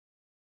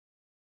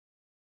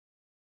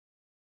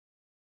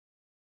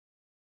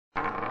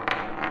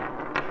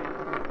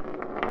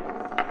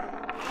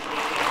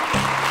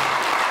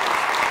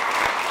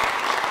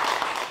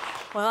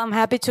Well, I'm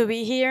happy to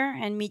be here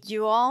and meet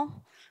you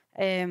all.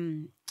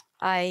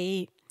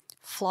 I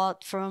flew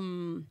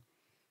from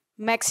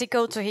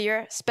Mexico to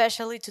here,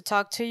 especially to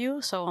talk to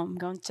you, so I'm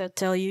going to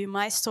tell you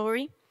my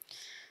story.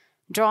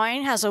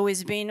 Drawing has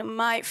always been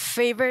my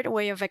favorite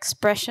way of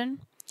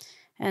expression,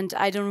 and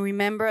I don't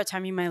remember a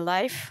time in my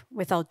life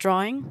without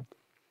drawing.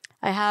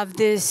 I have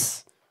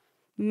this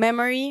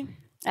memory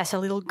as a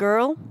little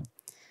girl.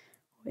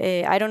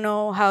 I don't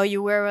know how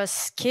you were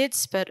as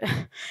kids, but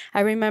I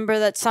remember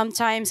that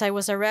sometimes I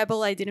was a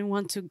rebel. I didn't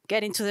want to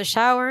get into the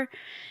shower.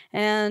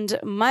 And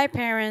my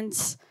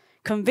parents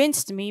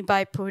convinced me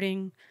by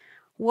putting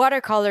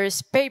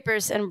watercolors,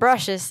 papers, and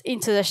brushes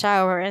into the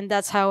shower. And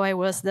that's how I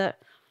was the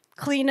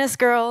cleanest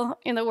girl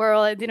in the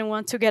world. I didn't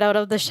want to get out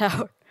of the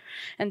shower.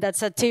 And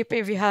that's a tip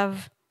if you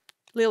have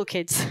little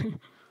kids.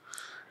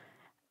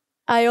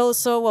 I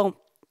also, well,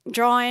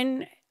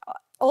 drawing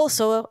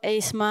also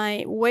is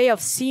my way of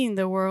seeing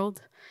the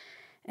world.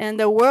 And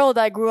the world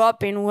I grew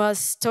up in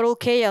was total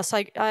chaos.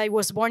 I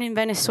was born in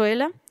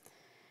Venezuela,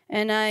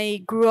 and I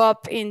grew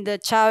up in the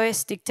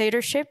Chavez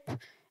dictatorship,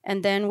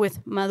 and then with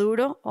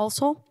Maduro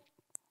also.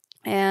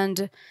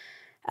 And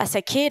as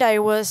a kid, I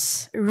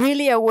was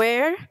really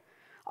aware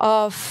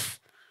of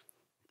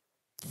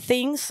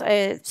things,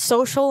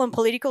 social and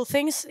political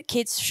things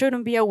kids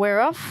shouldn't be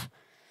aware of.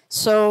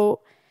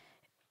 So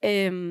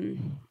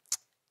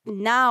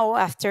now,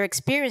 after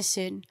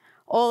experiencing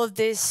all of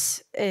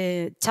this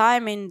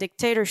time in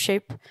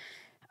dictatorship,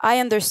 I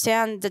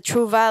understand the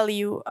true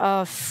value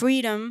of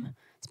freedom,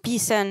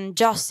 peace, and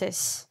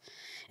justice.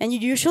 And you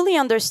usually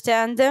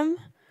understand them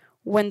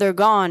when they're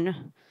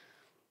gone.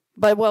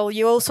 But, well,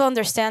 you also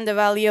understand the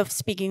value of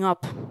speaking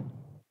up.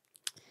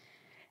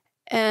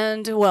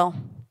 And, well,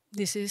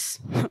 this is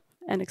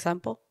an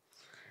example.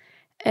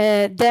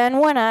 Then,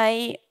 when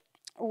I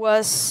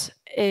was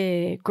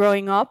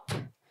growing up,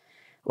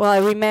 well, I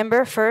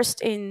remember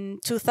first in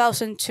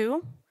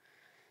 2002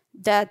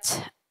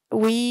 that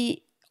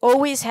we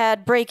always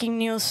had breaking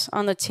news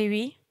on the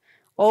TV,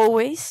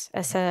 always,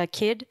 as a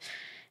kid.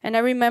 And I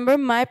remember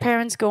my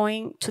parents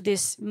going to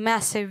these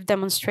massive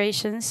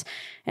demonstrations,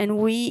 and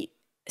we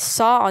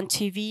saw on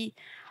TV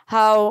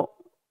how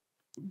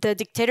the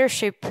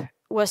dictatorship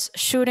was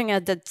shooting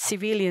at the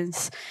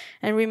civilians.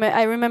 And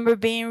I remember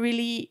being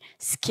really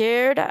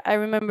scared. I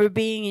remember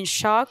being in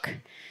shock.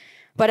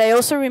 But I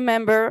also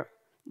remember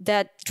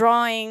that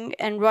drawing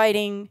and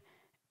writing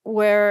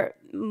were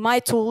my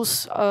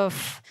tools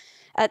of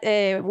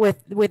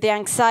with the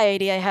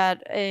anxiety I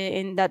had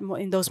in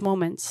those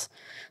moments.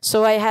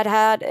 So I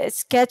had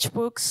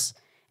sketchbooks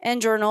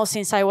and journals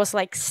since I was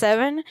like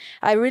 7.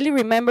 I really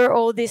remember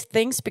all these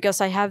things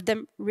because I have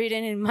them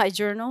written in my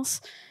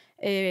journals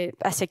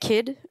as a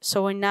kid.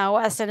 So now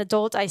as an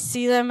adult, I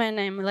see them and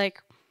I'm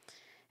like,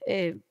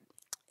 it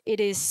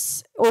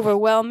is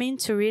overwhelming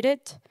to read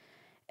it.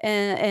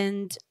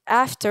 And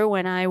after,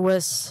 when I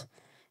was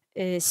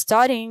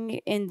studying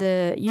in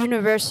the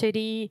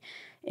university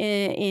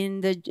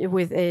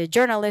with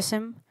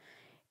journalism,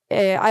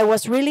 I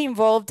was really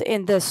involved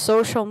in the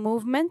social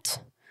movement,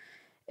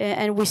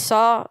 and we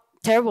saw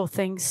terrible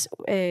things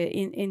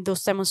in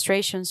those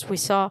demonstrations. We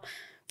saw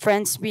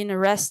friends being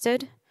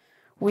arrested.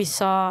 We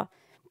saw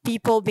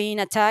people being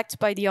attacked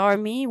by the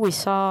army. We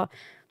saw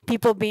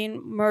people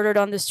being murdered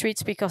on the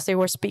streets because they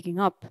were speaking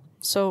up.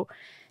 So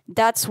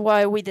that's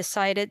why we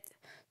decided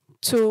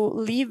to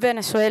leave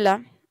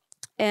Venezuela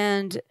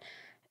and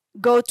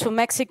go to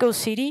Mexico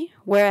City,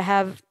 where I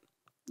have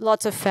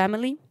lots of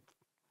family.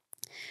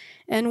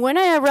 And when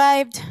I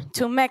arrived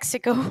to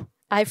Mexico,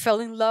 I fell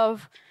in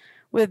love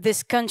with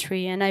this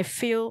country, and I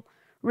feel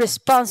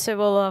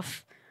responsible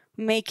of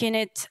making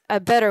it a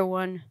better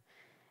one.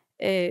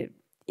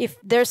 If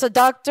there's a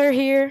doctor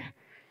here,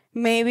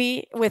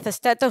 maybe with a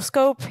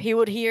stethoscope, he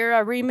would hear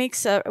a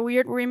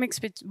weird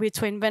remix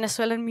between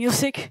Venezuelan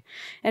music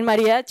and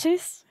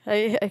mariachis,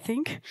 I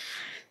think.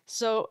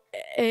 So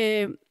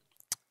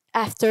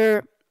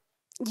after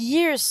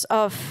years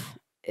of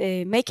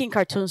making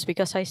cartoons,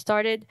 because I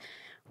started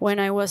when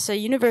I was a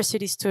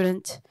university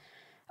student,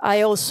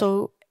 I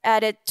also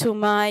added to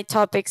my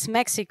topics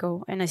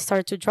Mexico, and I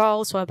started to draw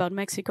also about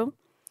Mexico.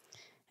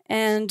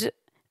 And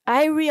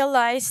I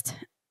realized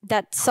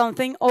that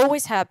something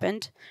always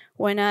happened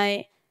when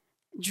I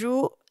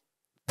drew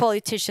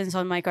politicians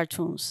on my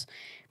cartoons.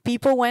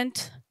 People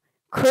went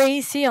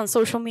crazy on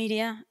social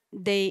media.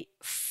 They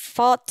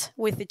fought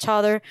with each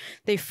other.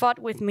 They fought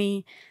with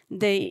me.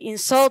 They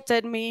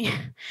insulted me.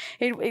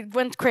 It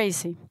went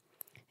crazy.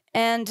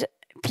 And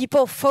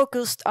people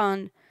focused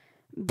on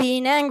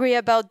being angry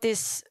about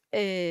this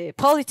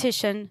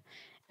politician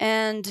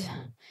and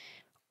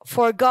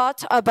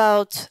forgot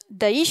about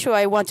the issue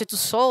I wanted to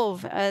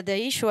solve,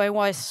 the issue I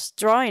was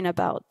drawing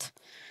about.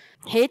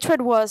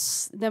 Hatred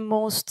was the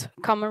most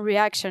common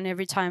reaction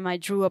every time I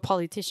drew a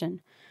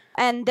politician.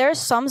 And there's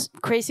some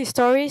crazy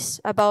stories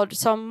about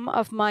some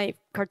of my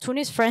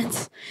cartoonist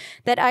friends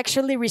that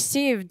actually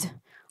received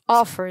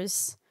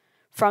offers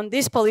from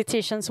these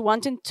politicians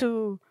wanting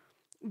to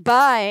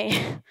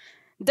buy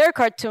their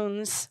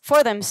cartoons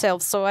for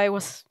themselves. So I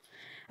was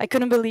I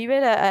couldn't believe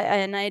it,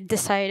 and I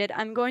decided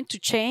I'm going to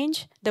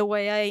change the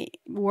way I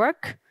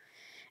work,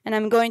 and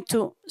I'm going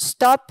to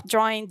stop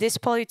drawing these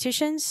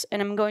politicians,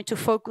 and I'm going to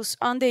focus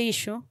on the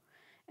issue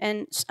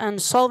and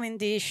solving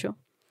the issue.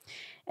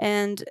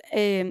 And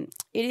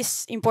it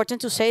is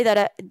important to say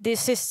that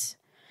this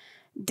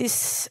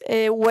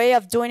way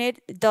of doing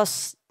it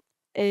does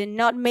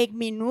not make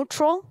me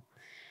neutral.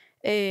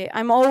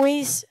 I'm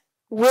always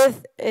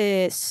with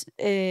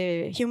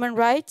human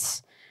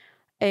rights.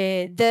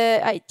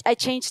 I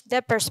changed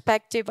the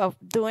perspective of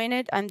doing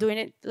it. I'm doing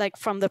it like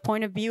from the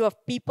point of view of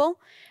people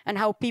and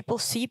how people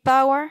see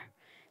power.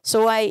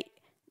 So I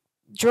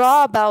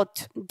draw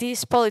about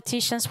these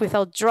politicians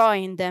without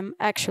drawing them,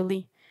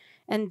 actually.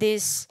 And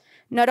this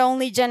not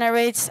only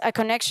generates a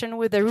connection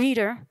with the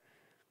reader,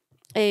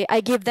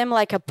 I give them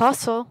like a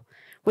puzzle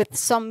with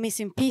some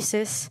missing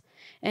pieces,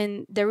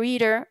 and the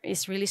reader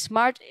is really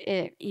smart.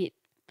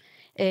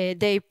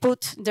 They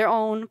put their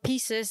own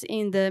pieces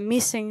in the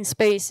missing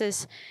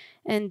spaces,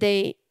 and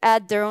they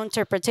add their own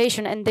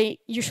interpretation, and they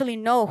usually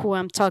know who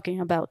I'm talking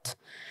about.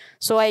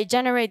 So I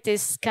generate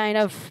this kind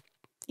of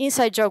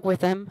inside joke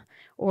with them,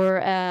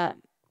 or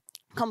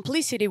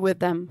complicity with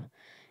them.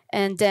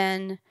 And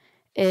then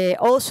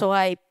also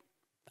I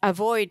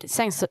avoid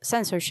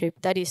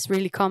censorship that is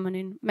really common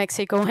in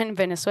Mexico and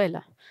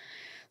Venezuela.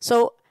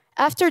 So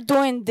after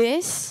doing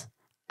this,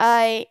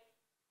 I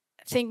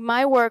think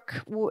my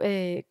work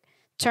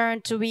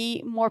turned to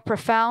be more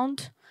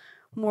profound,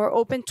 more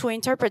open to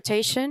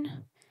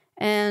interpretation,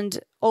 and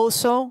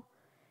also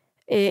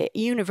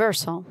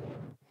universal.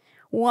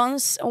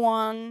 Once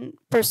one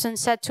person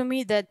said to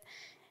me that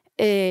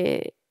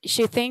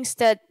she thinks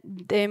that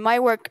my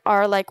work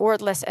are like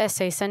wordless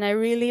essays, and I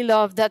really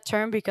love that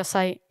term because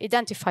I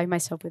identify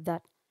myself with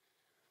that.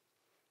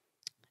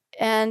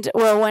 And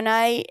well, when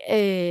I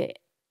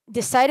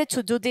decided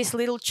to do this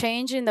little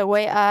change in the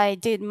way I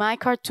did my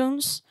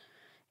cartoons,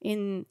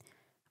 in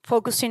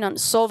focusing on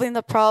solving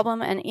the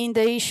problem and in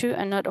the issue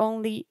and not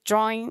only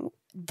drawing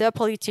the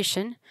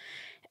politician,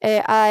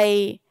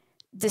 I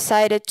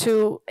decided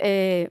to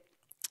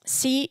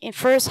see in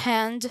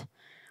firsthand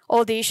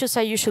all the issues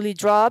I usually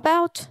draw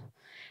about.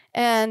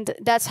 And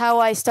that's how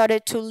I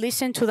started to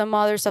listen to the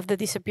mothers of the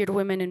disappeared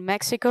women in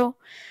Mexico.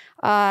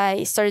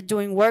 I started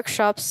doing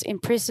workshops in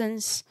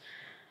prisons.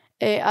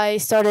 I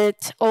started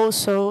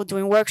also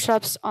doing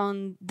workshops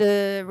on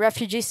the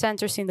refugee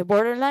centers in the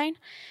borderline.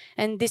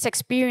 And these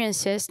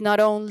experiences not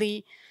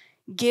only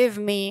give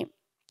me,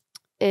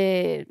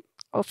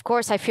 of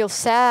course, I feel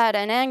sad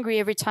and angry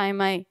every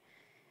time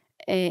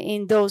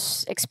in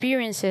those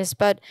experiences,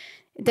 but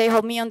they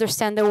help me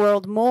understand the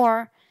world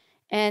more,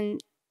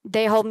 and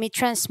they help me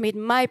transmit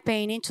my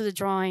pain into the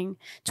drawing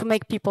to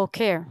make people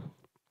care.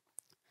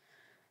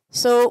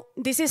 So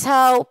this is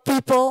how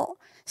people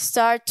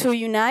start to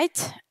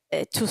unite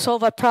to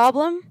solve a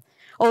problem,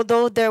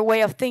 although their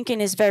way of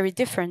thinking is very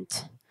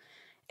different.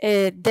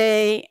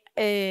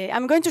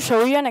 I'm going to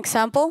show you an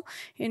example.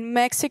 In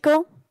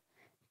Mexico,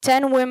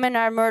 10 women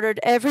are murdered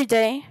every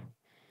day,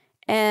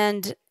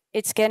 and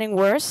it's getting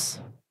worse.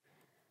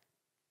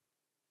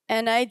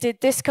 And I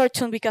did this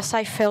cartoon because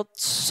I felt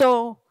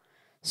so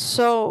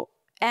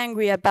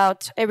angry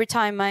about every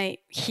time I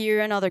hear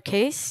another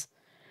case.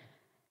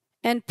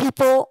 And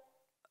people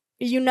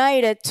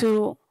united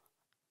to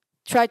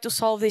try to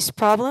solve this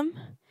problem.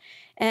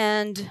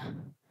 And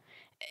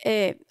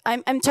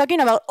I'm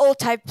talking about all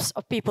types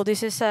of people.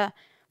 This is a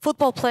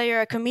football player,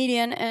 a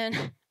comedian,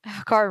 and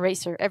a car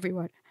racer,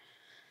 everyone.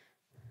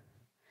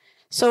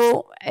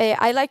 So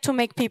I like to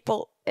make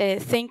people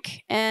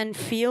think and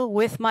feel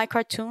with my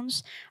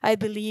cartoons. I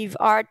believe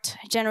art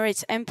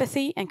generates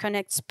empathy and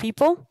connects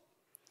people.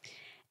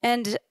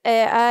 And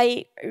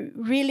I'm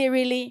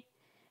really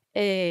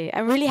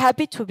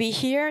happy to be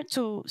here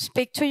to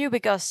speak to you,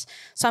 because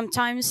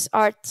sometimes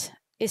art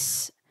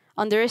is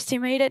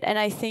underestimated, and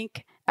I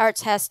think art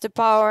has the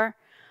power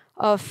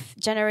of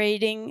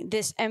generating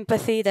this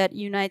empathy that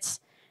unites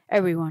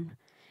everyone.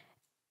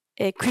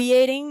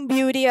 Creating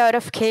beauty out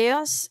of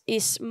chaos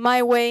is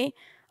my way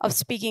of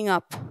speaking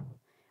up.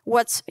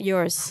 What's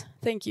yours?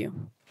 Thank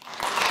you.